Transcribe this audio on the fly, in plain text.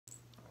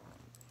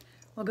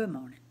Well, good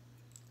morning.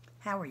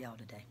 How are y'all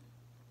today?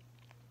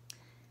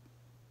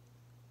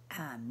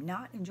 I'm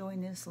not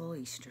enjoying this little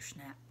Easter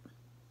snap.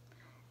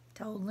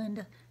 Told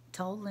Linda.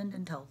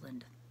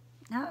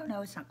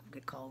 No, it's not going to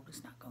get cold.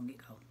 It's not going to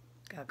get cold.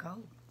 Got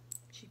cold.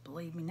 She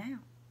believed me now.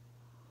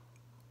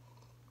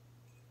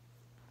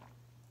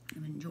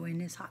 I'm enjoying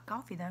this hot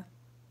coffee, though.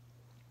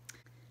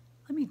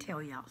 Let me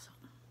tell y'all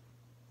something.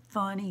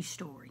 Funny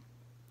story.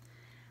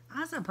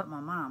 I was up at my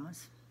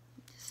mama's,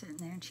 just sitting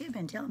there, and she had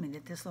been telling me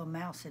that this little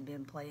mouse had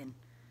been playing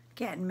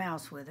cat and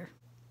mouse with her.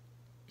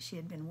 She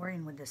had been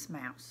worrying with this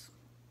mouse.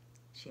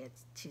 She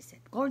said,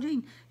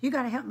 Gordine, you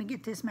got to help me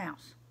get this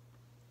mouse.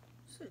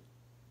 I said,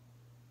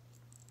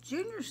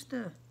 Junior's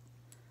the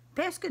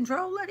pest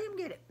control. Let him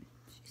get it.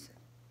 She said,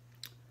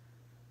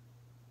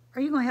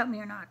 are you going to help me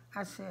or not?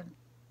 I said,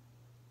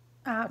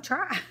 I'll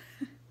try.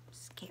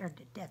 Scared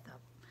to death of them.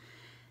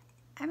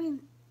 I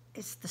mean,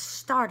 it's the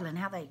startling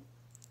how they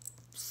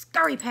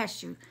scurry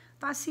past you.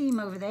 If I see him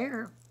over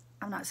there,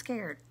 I'm not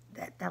scared.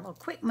 That little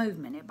quick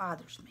movement, it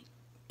bothers me.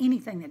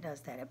 Anything that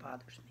does that, it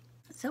bothers me.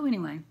 So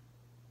anyway,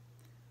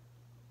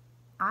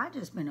 I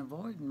just been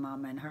avoiding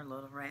Mama and her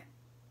little rat.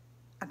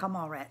 I call them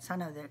all rats. I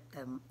know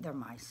they're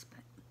mice,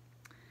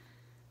 but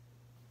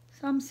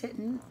so I'm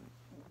sitting,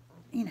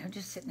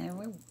 just sitting there.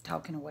 We're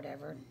talking or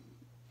whatever. And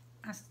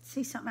I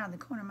see something out of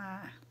the corner of my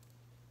eye.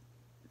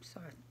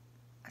 So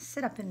I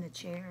sit up in the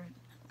chair,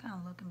 kind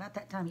of looking. About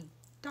that time, he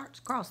darts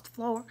across the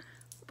floor.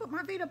 I put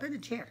my feet up in the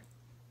chair.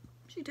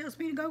 She tells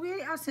me to go get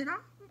it. I said,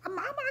 Mama,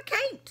 I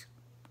can't.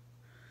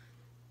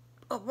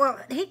 Oh, well,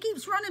 he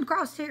keeps running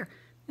across here.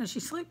 She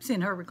sleeps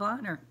in her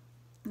recliner.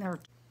 And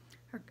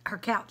her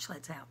couch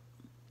lets out.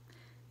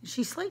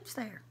 She sleeps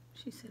there.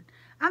 She said,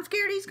 I'm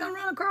scared he's going to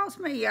run across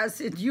me. I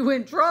said, you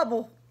in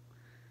trouble.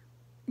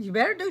 You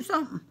better do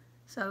something.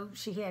 So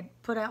she had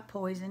put out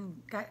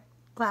poison, got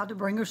Cloud to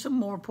bring her some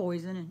more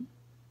poison. And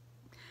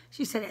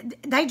she said,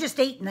 they just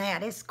eating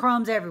that. It's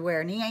crumbs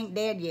everywhere, and he ain't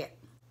dead yet.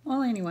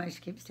 Well, anyway,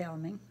 she keeps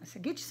telling me. I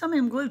said, get you some of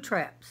them glue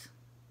traps.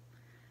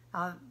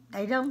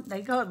 They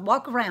go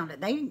walk around it.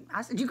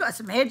 I said, you got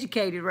some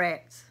educated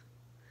rats.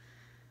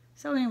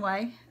 So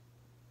anyway,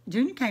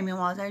 Junior came in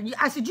while I was there.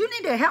 I said, you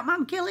need to help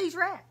Mom kill these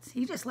rats.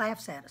 He just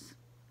laughs at us.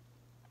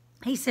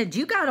 He said,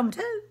 you got them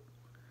too?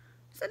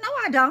 I said, no,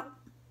 I don't.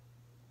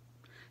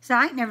 So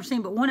I ain't never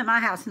seen but one at my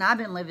house, and I've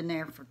been living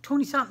there for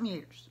 20-something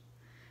years.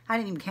 I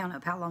didn't even count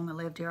up how long I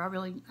lived here.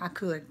 I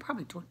could.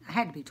 Probably I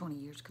had to be 20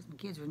 years because my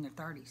kids were in their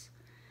 30s,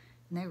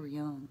 and they were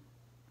young.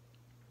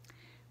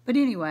 But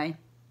anyway,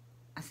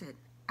 I said,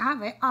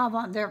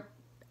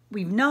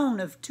 we've known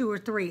of 2 or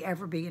 3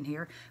 ever being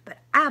here, but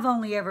I've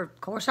only ever,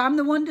 of course, I'm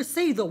the one to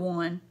see the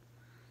one.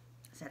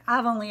 I said,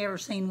 I've only ever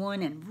seen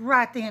one, and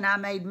right then I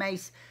made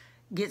Mace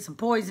get some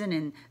poison,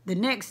 and the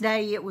next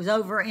day it was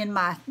over in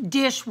my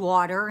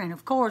dishwater, and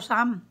of course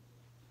I'm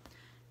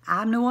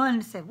the one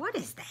that said, what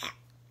is that?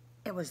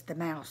 It was the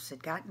mouse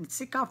that gotten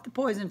sick off the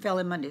poison, fell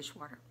in my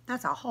dishwater.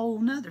 That's a whole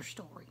nother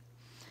story.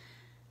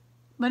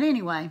 But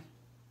anyway,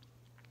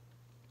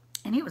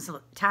 and he was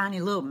a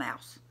tiny little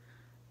mouse.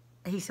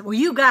 He said, well,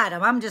 you got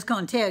him. I'm just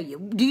going to tell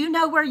you. Do you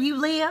know where you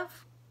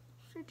live?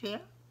 I said, yeah.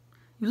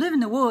 You live in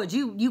the woods.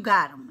 You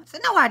got him. I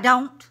said, no, I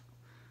don't.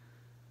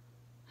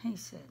 He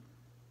said,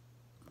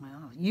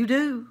 well, you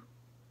do.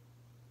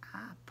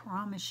 I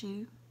promise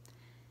you.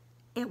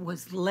 It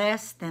was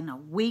less than a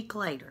week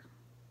later.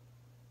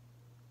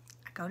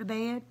 I go to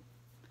bed.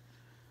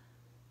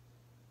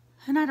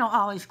 And I don't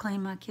always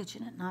clean my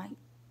kitchen at night.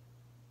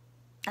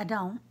 I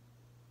don't.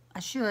 I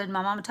should.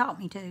 My mama taught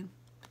me to.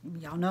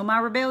 Y'all know my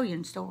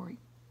rebellion story.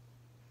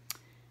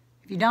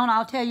 If you don't,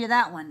 I'll tell you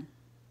that one.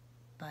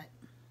 But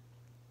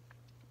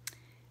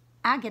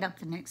I get up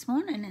the next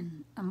morning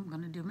and I'm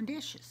going to do my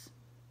dishes.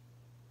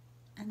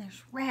 And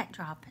there's rat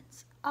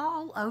droppings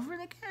all over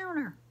the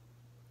counter.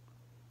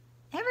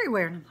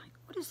 Everywhere. And I'm like,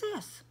 what is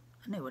this?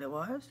 I knew what it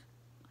was.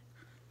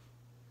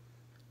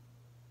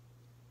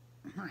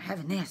 I'm not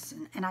having this.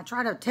 And I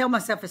try to tell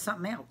myself it's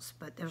something else,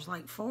 but there's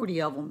like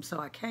 40 of them, so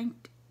I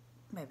can't.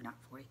 Maybe not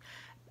 40.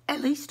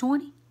 At least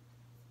 20.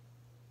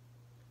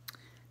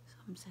 So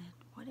I'm saying,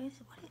 what is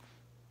it?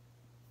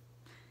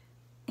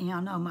 And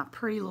y'all know my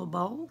pretty little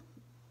bowl,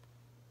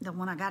 the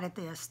one I got at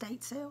the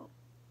estate sale,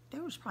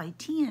 there was probably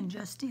 10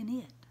 just in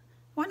it.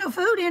 Wasn't no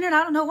food in it.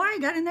 I don't know why he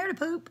got in there to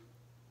poop.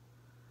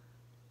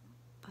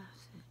 But I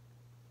said,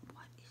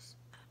 what is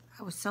that?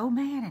 I was so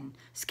mad and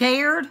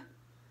scared.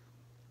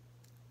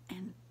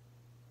 And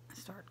I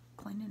start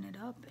cleaning it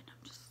up, and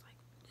I'm just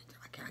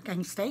like, I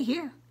can't stay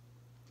here.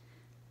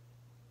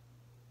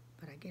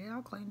 But I get it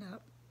all cleaned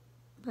up.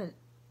 But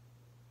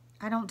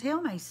I don't tell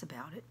Mace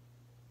about it.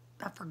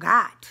 I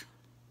forgot.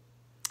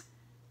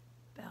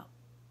 About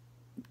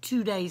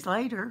 2 days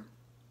later,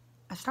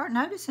 I start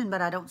noticing,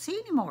 but I don't see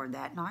any more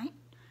that night.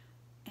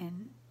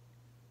 And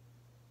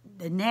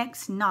the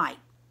next night,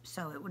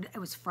 so it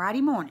was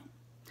Friday morning.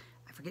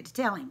 I forget to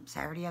tell him.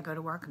 Saturday, I go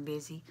to work, I'm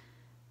busy.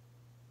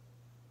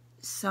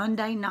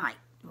 Sunday night,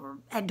 or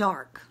at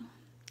dark,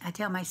 I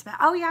tell Mace about,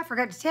 oh yeah, I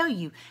forgot to tell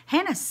you,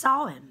 Hannah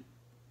saw him.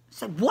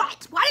 said,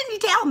 what? Why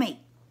didn't you tell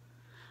me?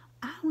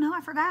 I don't know,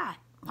 I forgot.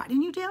 Why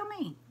didn't you tell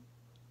me?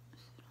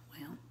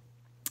 Well,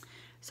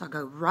 so I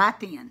go right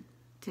then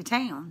to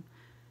town.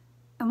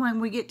 And when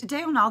we get to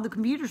town, all the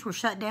computers were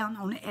shut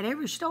down at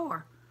every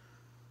store.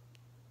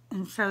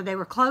 And so they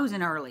were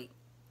closing early.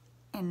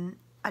 And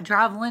I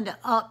drive Linda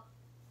up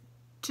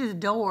to the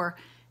door,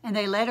 and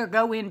they let her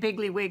go in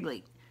Piggly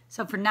Wiggly.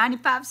 So for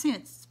 95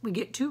 cents, we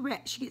get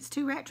she gets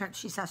 2 rat traps.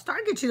 She said, I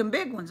started to get you them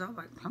big ones. I was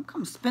like, I'm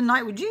coming to spend the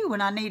night with you when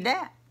I need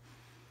that.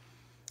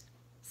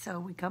 So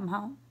we come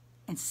home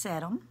and set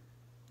them.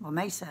 Well,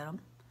 May set them.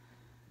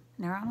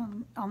 And they're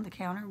on the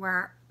counter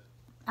where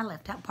I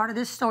left out part of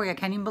this story. I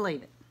can't even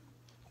believe it.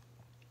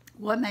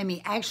 What made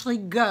me actually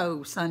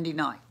go Sunday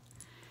night?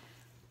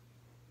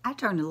 I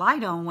turned the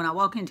light on when I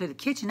walked into the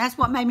kitchen. That's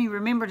what made me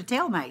remember to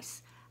tell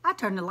Mace. I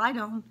turned the light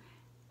on,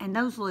 and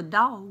those little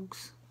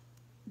dogs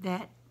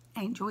that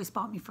Aunt Joyce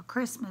bought me for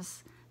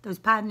Christmas, those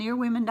Pioneer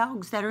Women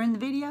dogs that are in the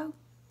video,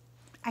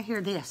 I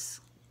hear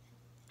this.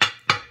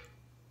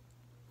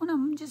 One of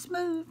them just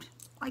moved,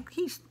 like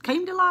he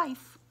came to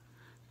life.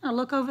 I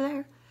look over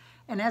there,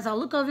 and as I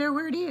look over there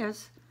where it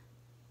is,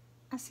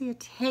 I see a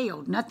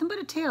tail, nothing but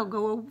a tail,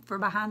 go over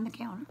behind the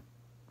counter.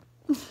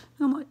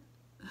 I'm like,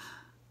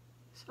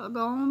 so I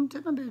go home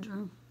to my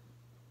bedroom.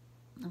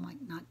 I'm like,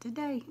 not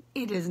today.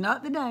 It is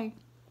not the day.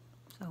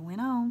 So I went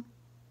home.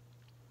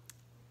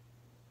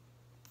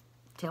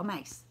 Tell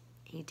Mace.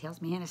 He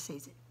tells me Hannah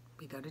sees it.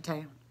 We go to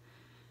town.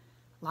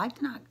 Like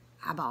tonight,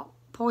 I bought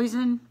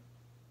poison,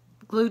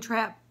 glue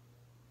trap.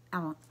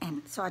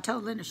 And so I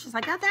told Linda, she's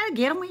like, I thought I'd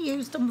get them. We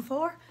used them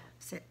before. I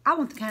said, I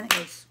want the kind that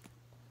goes,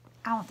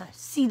 I want to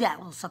see that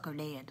little sucker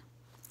dead.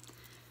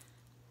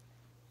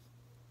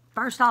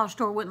 First dollar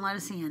store wouldn't let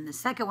us in. The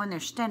second one, they're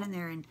standing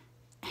there and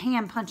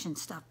hand punching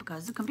stuff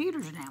because the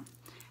computers are down.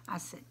 I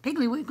said,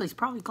 Piggly Wiggly's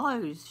probably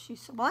closed. She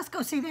said, well, let's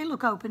go see. They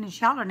look open. And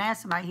she hollered and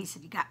asked somebody. He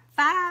said, you got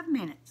 5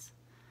 minutes.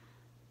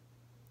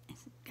 I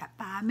said, got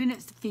 5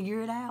 minutes to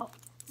figure it out.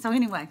 So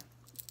anyway,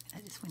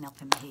 that just went up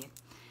in my head.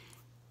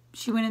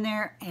 She went in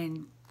there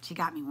and she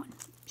got me one.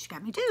 She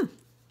got me 2.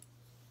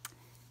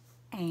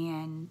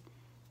 And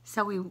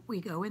so we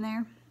go in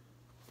there.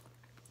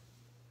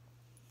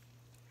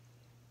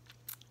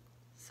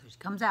 So she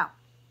comes out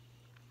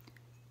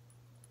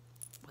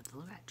with the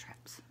little rat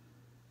traps.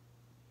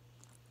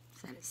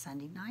 Said it's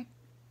Sunday night,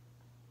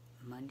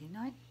 Monday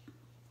night,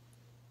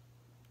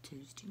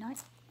 Tuesday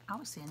night. I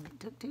was saying it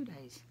took 2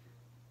 days.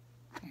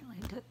 Apparently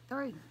it took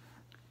 3.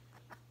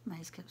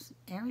 Mace kept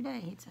every day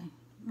he'd say,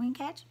 we can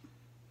catch him.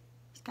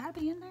 He's got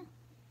to be in there.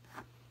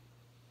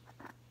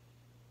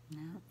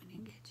 No, we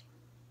didn't get you.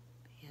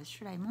 But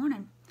yesterday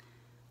morning,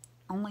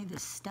 only the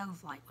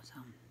stove light was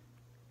on.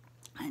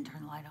 I didn't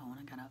turn the light on when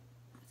I got up.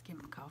 I was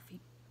getting my coffee.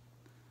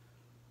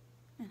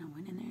 And I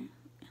went in there, and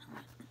I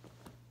went.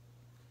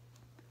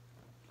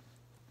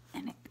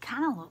 And it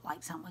kind of looked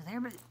like something was there,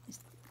 but it's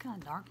kind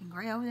of dark and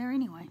gray over there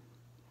anyway.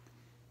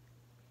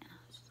 And I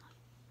was just like,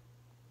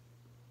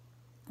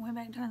 I went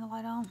back and turned the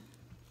light on.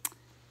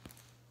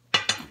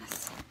 And I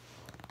said,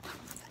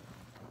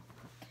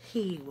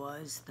 he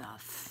was the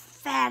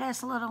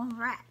fattest little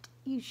rat.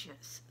 You should,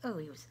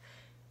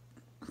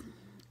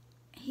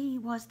 he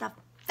was the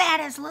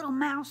fattest little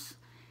mouse.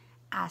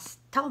 I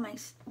told him,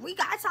 we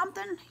got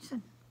something. He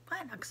said,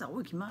 what? Because I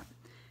woke him up.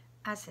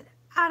 I said,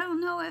 I don't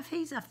know if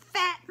he's a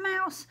fat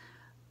mouse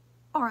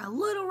or a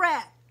little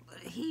rat, but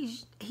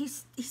he's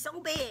so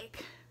big.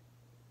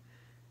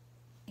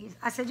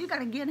 I said, you got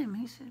to get him.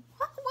 He said,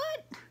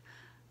 what? I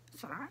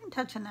said, I ain't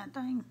touching that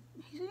thing.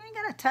 He said, you ain't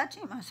got to touch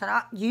him. I said,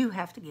 you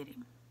have to get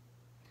him.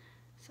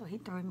 So he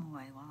threw him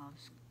away while I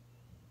was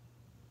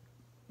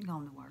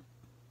going to work.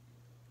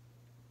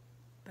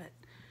 But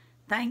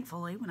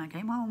thankfully, when I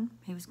came home,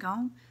 he was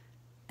gone.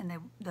 And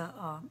the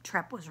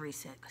trap was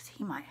reset because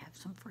he might have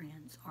some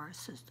friends or a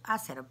sister. I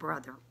said a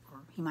brother, or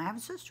he might have a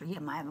sister. He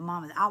might have a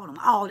mom. I want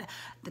them all.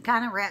 The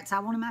kind of rats I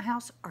want in my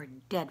house are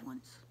dead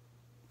ones.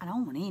 I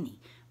don't want any.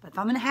 But if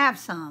I'm going to have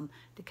some,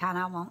 the kind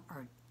I want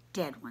are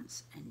dead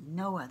ones and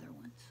no other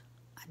ones.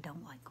 I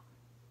don't like them.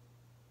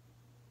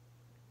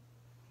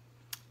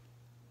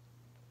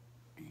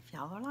 And if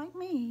y'all are like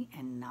me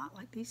and not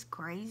like these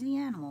crazy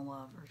animal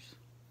lovers,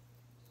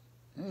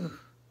 ugh.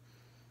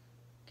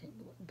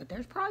 But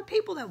there's probably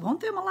people that want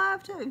them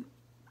alive too.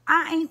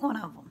 I ain't one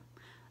of them.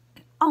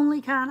 The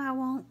only kind I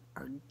want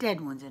are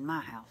dead ones in my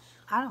house.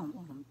 I don't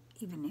want them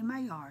even in my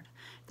yard.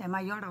 If they're in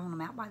my yard, I want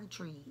them out by the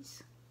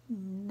trees.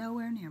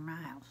 Nowhere near my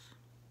house.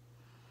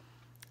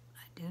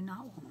 I do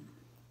not want them.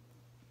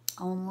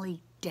 Only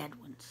dead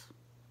ones.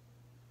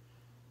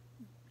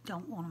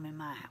 Don't want them in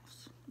my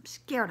house. I'm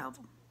scared of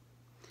them.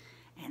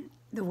 And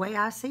the way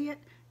I see it,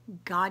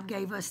 God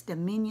gave us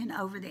dominion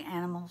over the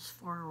animals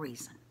for a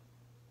reason.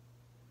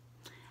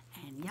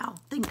 And y'all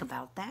think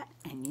about that,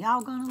 and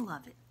y'all gonna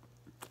love it.